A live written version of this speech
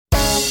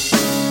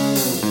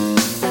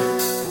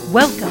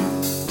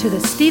Welcome to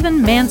the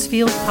Stephen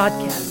Mansfield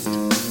Podcast.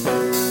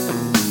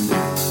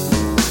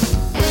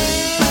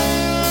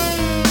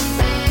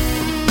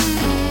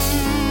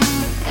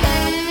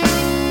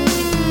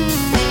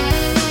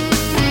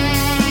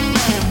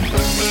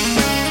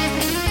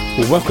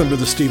 Well, welcome to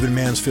the Stephen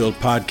Mansfield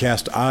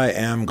Podcast. I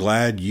am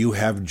glad you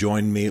have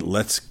joined me.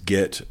 Let's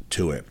get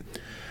to it.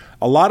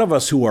 A lot of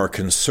us who are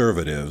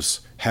conservatives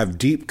have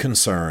deep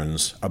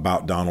concerns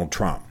about Donald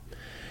Trump.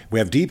 We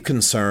have deep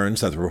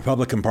concerns that the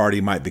Republican Party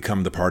might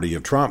become the party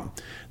of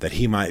Trump, that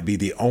he might be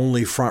the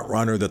only front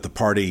runner that the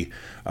party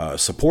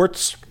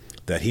supports,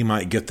 that he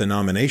might get the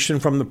nomination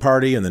from the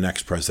party in the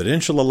next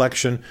presidential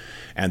election,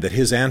 and that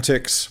his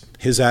antics,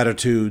 his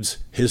attitudes,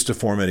 his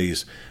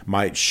deformities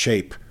might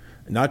shape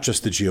not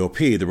just the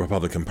GOP, the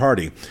Republican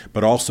Party,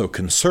 but also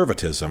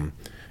conservatism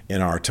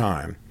in our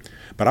time.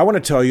 But I want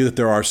to tell you that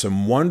there are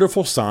some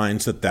wonderful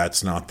signs that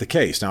that's not the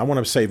case. Now, I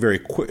want to say very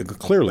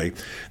clearly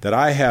that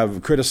I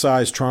have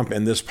criticized Trump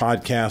in this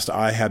podcast.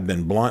 I have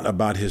been blunt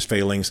about his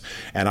failings,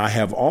 and I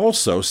have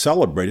also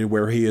celebrated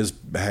where he has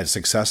had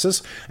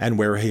successes and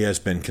where he has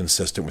been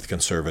consistent with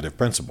conservative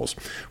principles.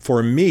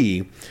 For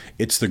me,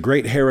 it's the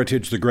great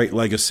heritage, the great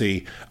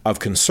legacy of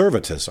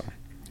conservatism,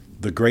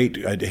 the great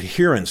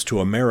adherence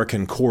to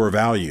American core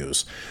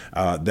values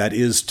that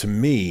is, to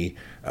me,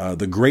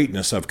 the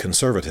greatness of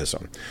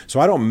conservatism.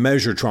 So I don't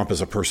measure Trump as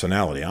a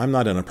personality. I'm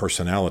not in a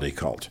personality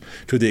cult.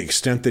 To the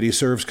extent that he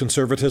serves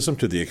conservatism,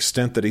 to the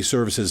extent that he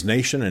serves his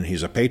nation and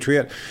he's a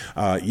patriot,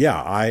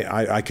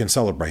 I can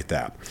celebrate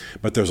that.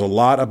 But there's a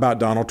lot about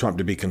Donald Trump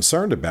to be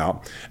concerned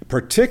about,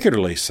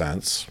 particularly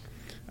since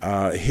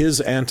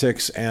his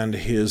antics and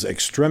his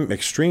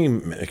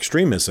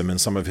extremism in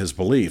some of his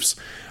beliefs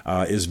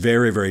is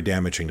very, very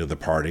damaging to the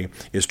party,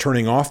 is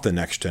turning off the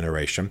next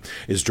generation,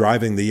 is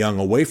driving the young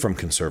away from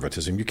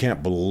conservatism. You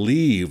can't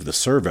believe the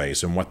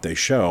surveys and what they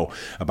show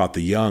about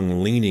the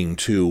young leaning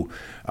to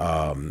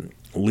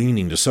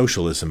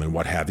socialism and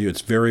what have you. It's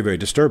very, very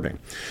disturbing.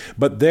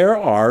 But there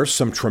are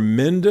some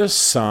tremendous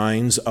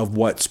signs of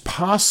what's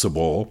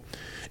possible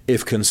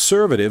if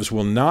conservatives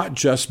will not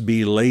just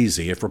be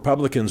lazy, if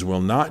Republicans will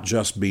not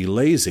just be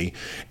lazy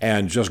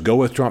and just go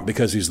with Trump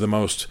because he's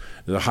the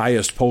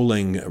highest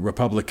polling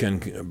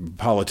Republican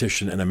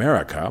politician in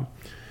America,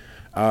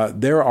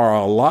 there are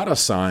a lot of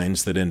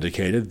signs that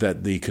indicated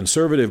that the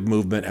conservative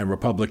movement and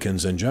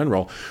Republicans in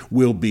general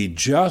will be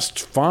just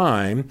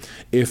fine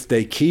if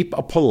they keep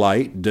a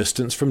polite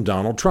distance from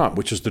Donald Trump,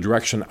 which is the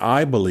direction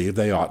I believe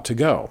they ought to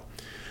go.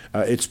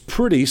 It's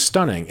pretty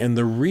stunning. In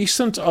the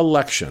recent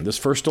election, this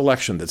first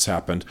election that's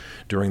happened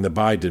during the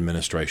Biden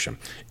administration,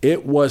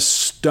 it was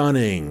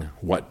stunning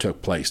what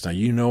took place. Now,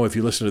 you know, if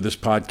you listen to this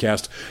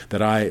podcast,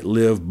 that I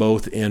live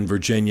both in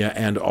Virginia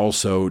and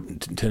also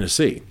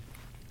Tennessee.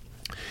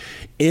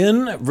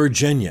 In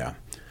Virginia,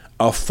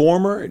 a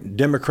former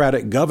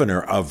Democratic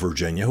governor of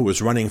Virginia who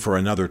was running for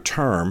another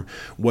term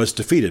was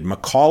defeated. Terry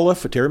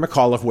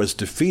McAuliffe was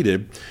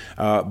defeated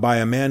by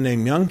a man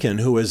named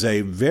Youngkin, who is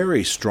a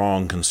very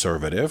strong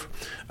conservative,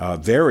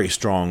 very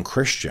strong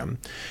Christian,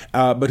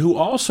 but who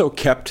also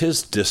kept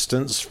his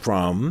distance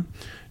from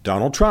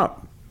Donald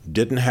Trump.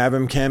 Didn't have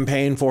him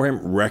campaign for him,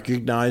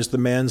 recognized the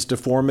man's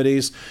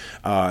deformities,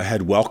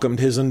 had welcomed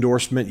his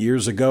endorsement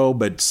years ago,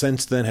 but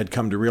since then had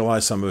come to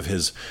realize some of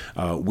his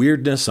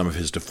weirdness, some of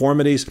his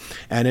deformities,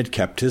 and had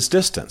kept his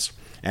distance.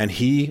 And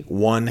he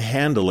won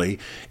handily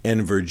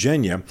in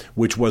Virginia,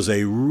 which was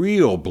a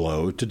real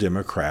blow to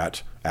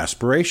Democrat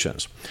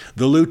aspirations.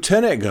 The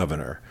lieutenant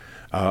governor,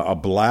 a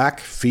black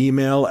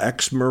female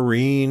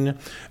ex-Marine,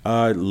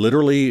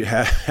 literally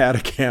had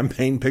a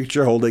campaign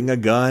picture holding a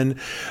gun,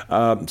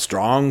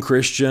 strong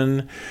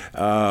Christian,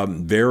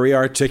 very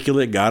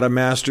articulate, got a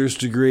master's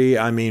degree.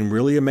 I mean,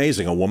 really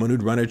amazing. A woman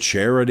who'd run a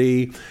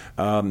charity,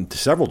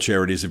 several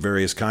charities of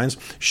various kinds.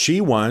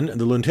 She won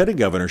the lieutenant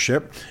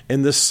governorship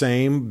in the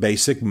same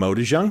basic mode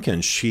as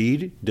Youngkin.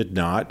 She did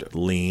not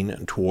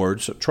lean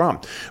towards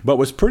Trump, but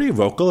was pretty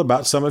vocal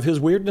about some of his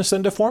weirdness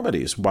and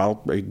deformities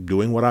while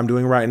doing what I'm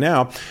doing right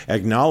now,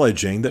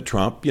 acknowledging that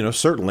Trump,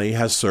 certainly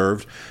has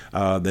served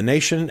the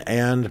nation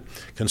and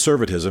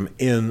conservatism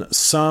in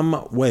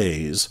some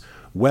ways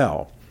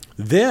well.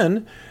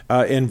 Then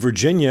in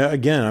Virginia,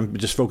 again, I'm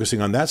just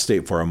focusing on that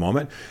state for a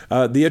moment,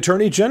 the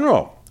Attorney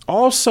General,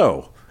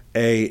 also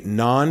a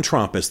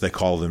non-Trump, as they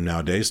call them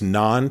nowadays,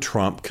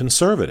 non-Trump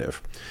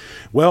conservative.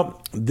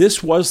 Well,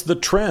 this was the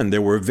trend.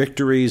 There were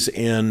victories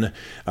in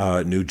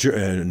New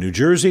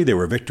Jersey. There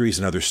were victories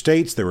in other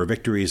states. There were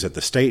victories at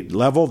the state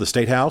level, the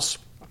state house,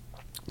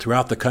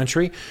 throughout the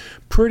country.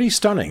 Pretty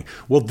stunning.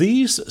 Well,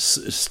 these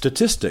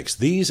statistics,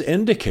 these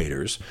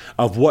indicators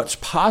of what's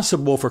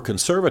possible for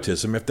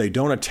conservatism if they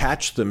don't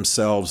attach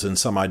themselves in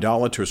some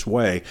idolatrous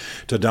way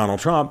to Donald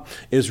Trump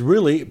is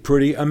really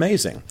pretty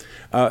amazing.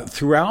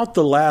 throughout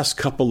the last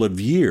couple of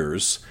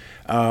years,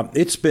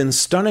 it's been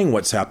stunning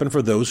what's happened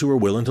for those who are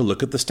willing to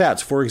look at the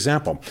stats. For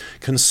example,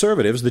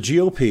 conservatives, the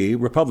GOP,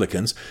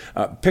 Republicans,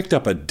 picked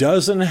up a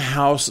dozen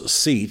House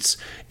seats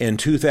in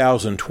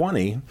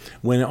 2020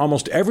 when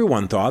almost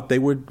everyone thought they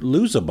would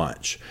lose a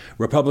bunch.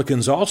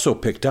 Republicans also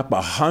picked up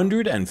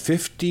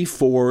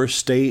 154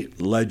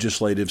 state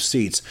legislative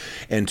seats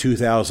in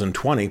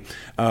 2020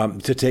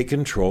 to take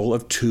control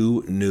of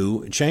 2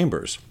 new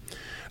chambers.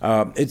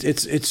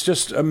 It's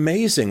just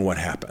amazing what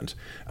happened.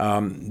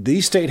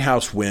 These state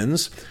house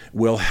wins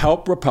will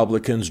help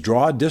Republicans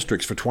draw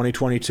districts for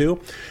 2022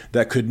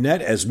 that could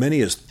net as many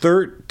as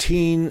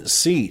 13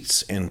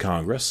 seats in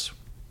Congress.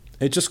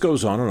 It just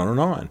goes on and on and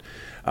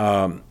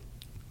on.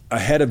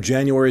 Ahead of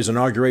January's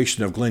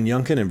inauguration of Glenn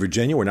Youngkin in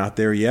Virginia, we're not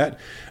there yet,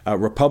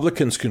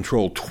 Republicans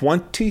control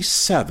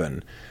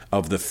 27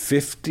 of the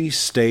 50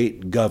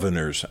 state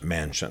governors'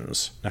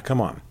 mansions. Now,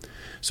 come on.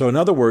 So in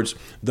other words,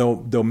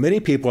 though many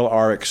people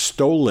are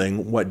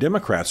extolling what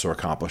Democrats are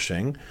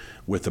accomplishing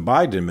with the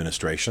Biden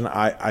administration,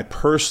 I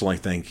personally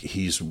think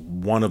he's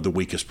one of the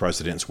weakest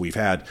presidents we've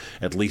had,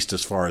 at least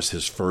as far as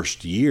his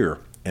first year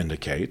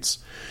indicates.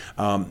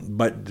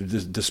 But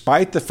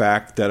despite the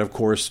fact that, of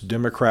course,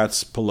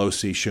 Democrats,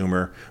 Pelosi,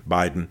 Schumer,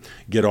 Biden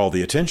get all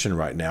the attention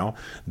right now,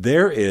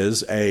 there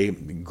is a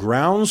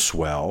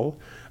groundswell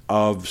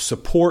of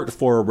support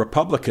for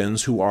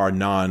Republicans who are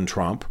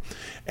non-Trump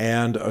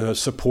and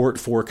support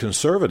for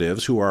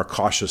conservatives who are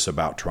cautious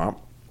about Trump.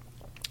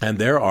 And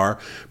there are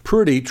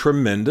pretty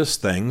tremendous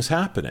things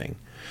happening.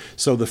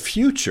 So the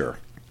future,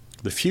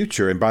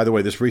 and by the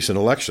way, this recent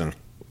election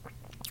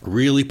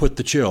really put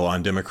the chill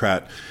on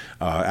Democrat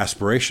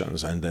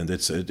aspirations. And then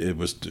it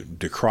was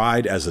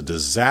decried as a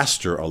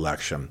disaster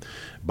election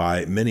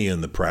by many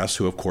in the press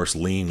who, of course,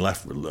 lean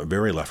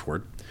very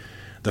leftward.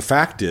 The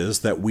fact is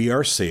that we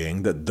are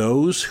seeing that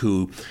those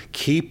who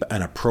keep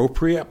an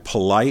appropriate,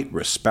 polite,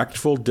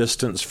 respectful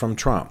distance from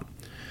Trump,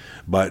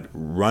 but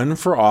run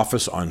for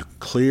office on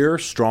clear,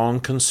 strong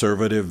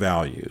conservative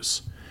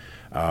values,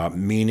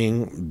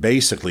 meaning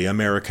basically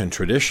American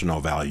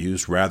traditional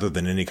values rather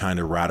than any kind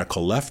of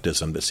radical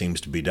leftism that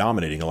seems to be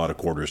dominating a lot of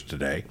quarters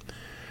today,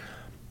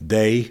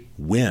 they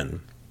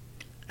win.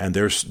 And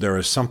there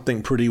is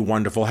something pretty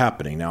wonderful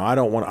happening. Now,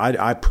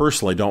 I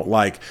personally don't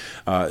like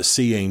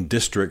seeing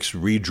districts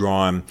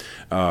redrawn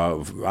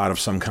out of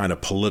some kind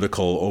of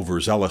political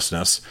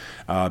overzealousness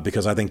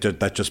because I think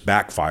that just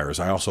backfires.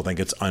 I also think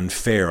it's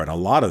unfair, and a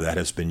lot of that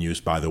has been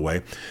used, by the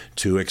way,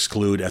 to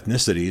exclude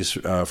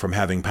ethnicities from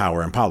having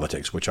power in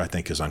politics, which I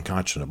think is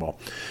unconscionable.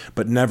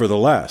 But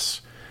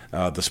nevertheless,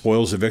 the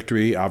spoils of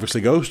victory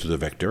obviously goes to the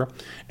victor,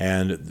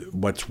 and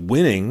what's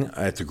winning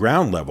at the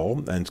ground level,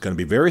 and it's going to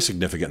be very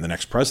significant in the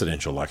next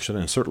presidential election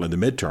and certainly the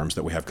midterms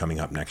that we have coming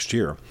up next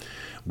year,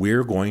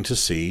 we're going to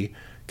see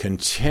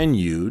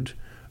continued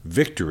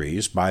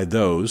victories by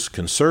those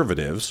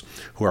conservatives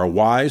who are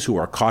wise, who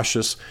are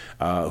cautious,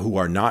 who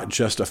are not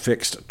just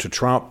affixed to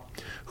Trump,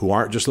 who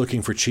aren't just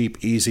looking for cheap,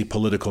 easy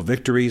political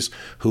victories,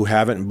 who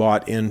haven't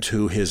bought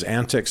into his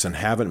antics and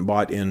haven't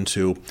bought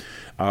into,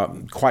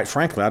 quite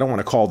frankly, I don't want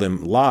to call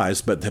them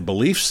lies, but the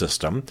belief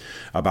system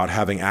about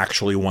having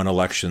actually won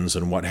elections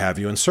and what have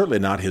you, and certainly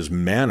not his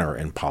manner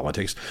in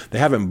politics. They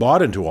haven't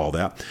bought into all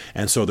that,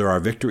 and so there are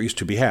victories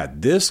to be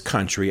had. This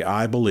country,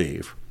 I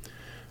believe,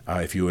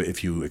 if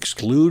you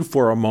exclude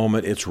for a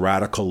moment its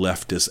radical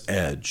leftist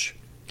edge,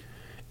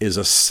 is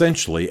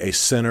essentially a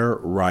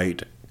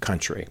center-right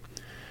country.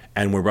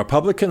 And when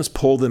Republicans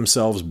pull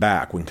themselves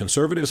back, when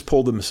conservatives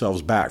pull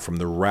themselves back from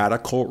the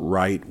radical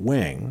right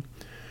wing,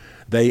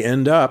 they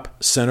end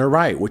up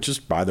center-right, which is,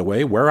 by the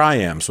way, where I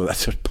am. So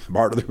that's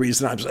part of the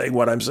reason I'm saying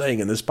what I'm saying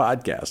in this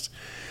podcast.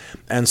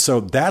 And so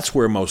that's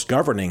where most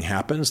governing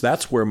happens.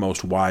 That's where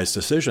most wise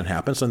decision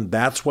happens. And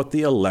that's what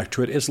the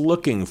electorate is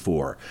looking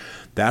for.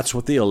 That's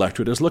what the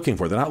electorate is looking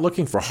for. They're not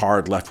looking for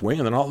hard left wing,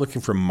 and they're not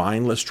looking for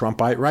mindless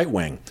Trumpite right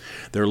wing.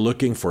 They're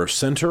looking for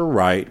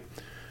center-right,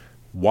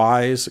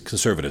 wise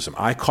conservatism.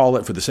 I call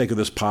it, for the sake of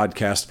this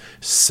podcast,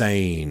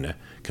 sane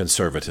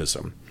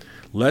conservatism.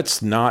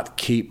 Let's not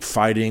keep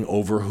fighting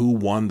over who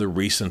won the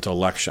recent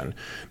election.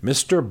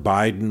 Mr.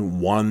 Biden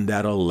won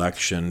that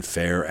election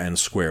fair and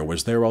square.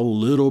 Was there a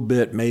little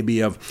bit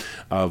maybe of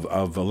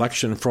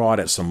election fraud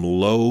at some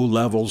low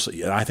levels?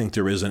 I think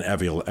there is in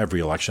every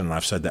election, and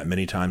I've said that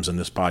many times in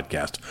this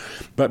podcast.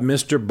 But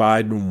Mr.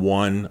 Biden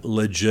won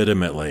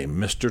legitimately.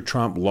 Mr.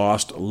 Trump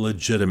lost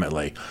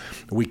legitimately.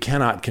 We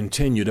cannot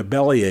continue to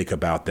bellyache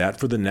about that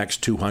for the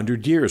next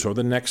 200 years or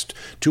the next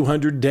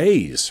 200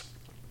 days.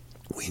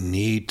 We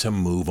need to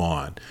move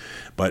on.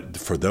 But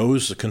for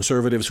those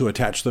conservatives who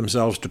attach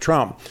themselves to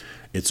Trump,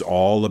 it's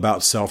all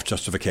about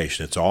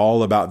self-justification. It's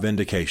all about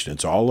vindication.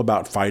 It's all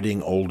about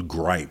fighting old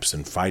gripes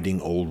and fighting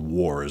old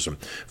wars and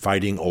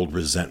fighting old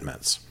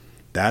resentments.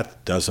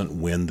 That doesn't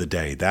win the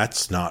day.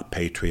 That's not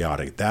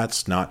patriotic.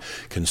 That's not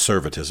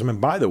conservatism. And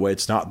by the way,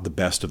 it's not the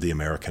best of the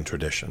American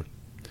tradition.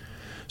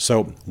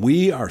 So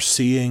we are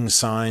seeing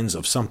signs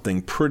of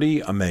something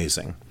pretty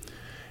amazing.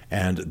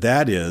 And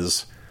that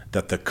is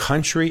that the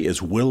country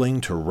is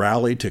willing to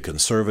rally to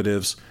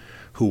conservatives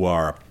who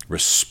are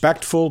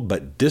respectful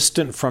but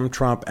distant from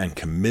Trump and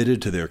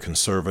committed to their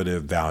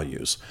conservative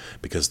values,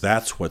 because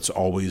that's what's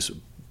always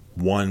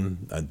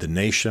won the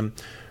nation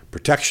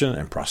protection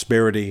and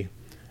prosperity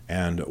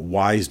and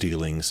wise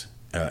dealings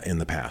in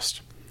the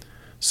past.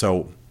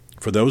 So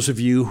for those of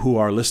you who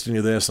are listening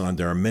to this, and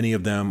there are many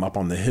of them up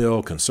on the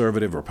Hill,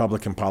 conservative,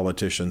 Republican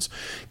politicians,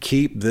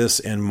 keep this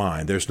in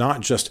mind. There's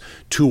not just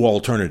two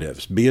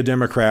alternatives, be a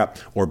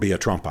Democrat or be a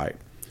Trumpite.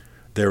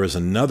 There is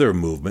another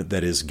movement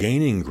that is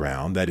gaining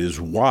ground, that is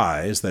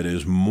wise, that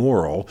is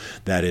moral,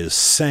 that is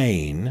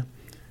sane,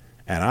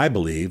 and I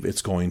believe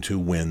it's going to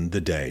win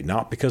the day.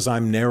 Not because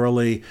I'm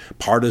narrowly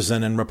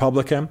partisan and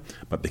Republican,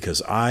 but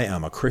because I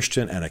am a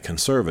Christian and a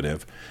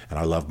conservative, and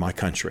I love my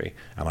country,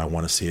 and I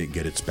want to see it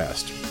get its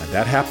best. And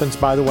that happens,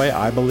 by the way,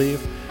 I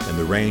believe, in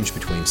the range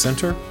between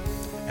center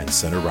and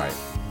center-right.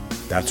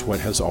 That's what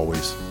has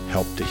always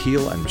helped to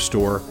heal and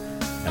restore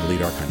and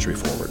lead our country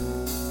forward.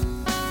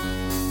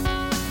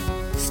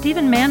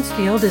 Stephen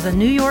Mansfield is a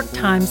New York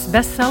Times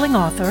best-selling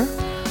author,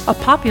 a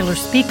popular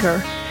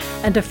speaker,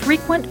 and a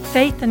frequent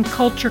faith and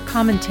culture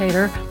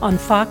commentator on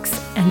Fox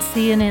and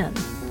CNN.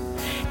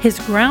 His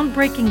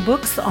groundbreaking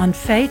books on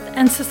faith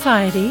and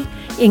society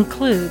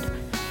include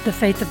The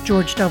Faith of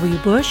George W.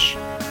 Bush,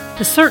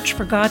 The Search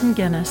for God in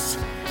Guinness,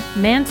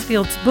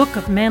 Mansfield's Book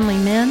of Manly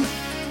Men,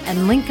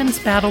 and Lincoln's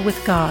Battle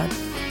with God.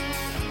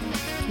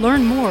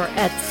 Learn more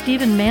at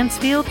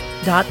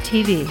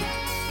stephenmansfield.tv.